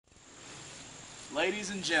Ladies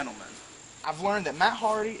and gentlemen, I've learned that Matt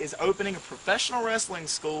Hardy is opening a professional wrestling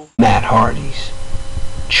school. Matt Hardy's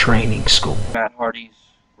training school. Matt Hardy's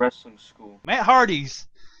wrestling school. Matt Hardy's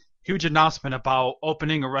huge announcement about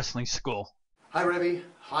opening a wrestling school. Hi Revy.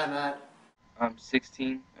 Hi Matt. I'm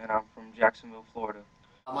 16 and I'm from Jacksonville, Florida.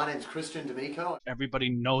 My name's Christian D'Amico. Everybody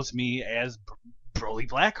knows me as Broly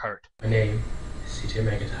Blackheart. My name is CJ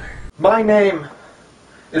McIntyre. My name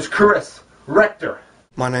is Chris Rector.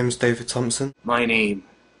 My name's David Thompson. My name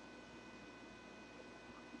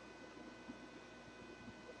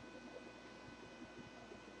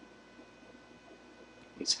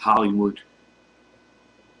is Hollywood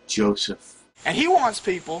Joseph. And he wants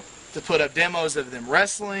people to put up demos of them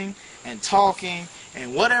wrestling and talking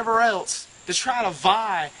and whatever else to try to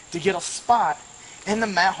vie to get a spot in the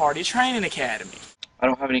Matt Hardy Training Academy. I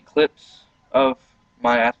don't have any clips of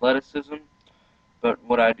my athleticism, but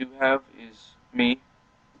what I do have is me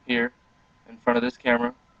here in front of this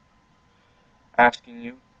camera asking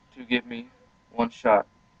you to give me one shot.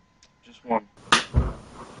 Just one.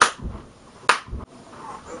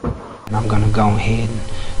 And I'm gonna go ahead and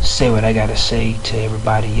say what I gotta say to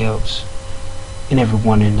everybody else and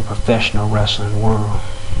everyone in the professional wrestling world.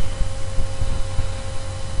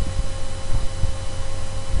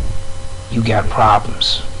 You got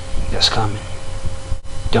problems that's coming.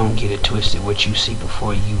 Don't get it twisted. What you see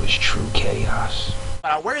before you is true chaos.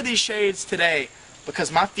 I wear these shades today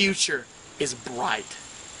because my future is bright.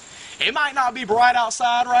 It might not be bright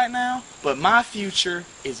outside right now, but my future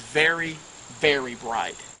is very, very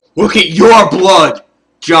bright. Look at your blood,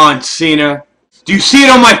 John Cena. Do you see it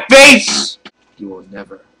on my face? You will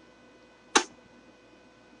never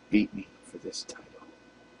beat me for this title.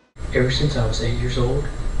 Ever since I was 8 years old,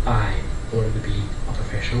 I wanted to be a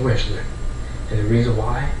professional wrestler. And the reason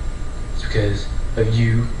why is because of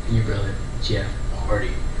you and your brother, Jeff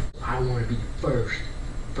Hardy. I want to be the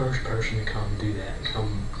first person to come do that, and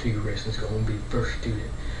come to your wrestling school. I want to be the first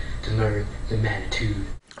student to learn the magnitude.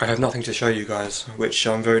 I have nothing to show you guys, which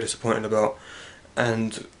I'm very disappointed about.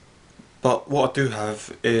 But what I do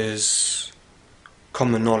have is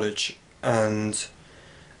common knowledge, and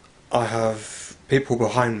I have people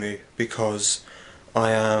behind me because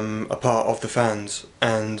I am a part of the fans,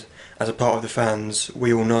 and as a part of the fans,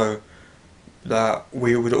 we all know that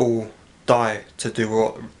we would all die to do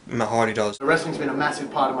what Matt Hardy does. Wrestling's been a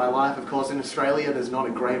massive part of my life. Of course, in Australia, there's not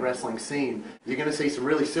a great wrestling scene. You're going to see some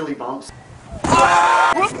really silly bumps.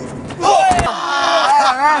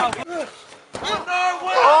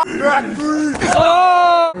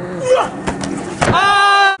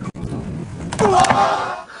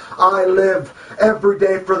 I live every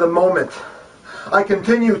day for the moment. I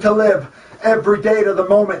continue to live every day to the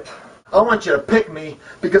moment. I want you to pick me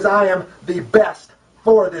because I am the best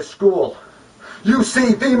for this school. You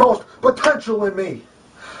see the most potential in me.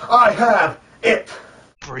 I have it.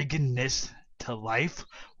 Bringing this to life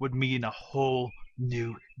would mean a whole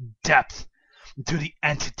new depth to the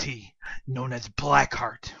entity known as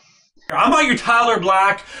Blackheart. I'm not your Tyler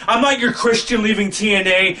Black. I'm not your Christian leaving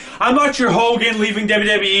TNA. I'm not your Hogan leaving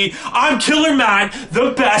WWE. I'm Killer Matt, the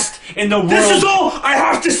best in the world. This is all I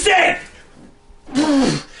have to say!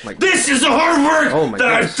 This is the hard work that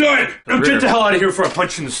I've done! Now get the hell out of here before I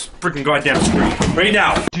punch you in this freaking goddamn screen. Right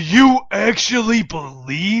now. Do you actually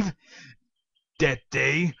believe that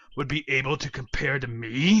they would be able to compare to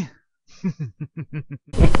me?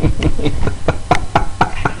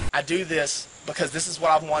 I do this because this is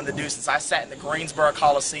what I've wanted to do since I sat in the Greensboro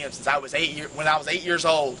Coliseum since I was when I was 8 years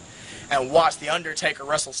old and watched The Undertaker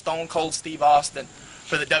wrestle Stone Cold Steve Austin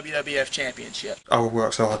for the WWF Championship. I will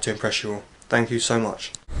work so hard to impress you all. Thank you so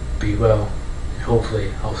much. Be well, and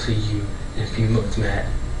hopefully I'll see you in a few months, Matt.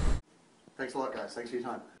 Thanks a lot, guys. Thanks for your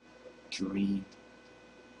time. Dream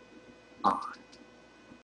on.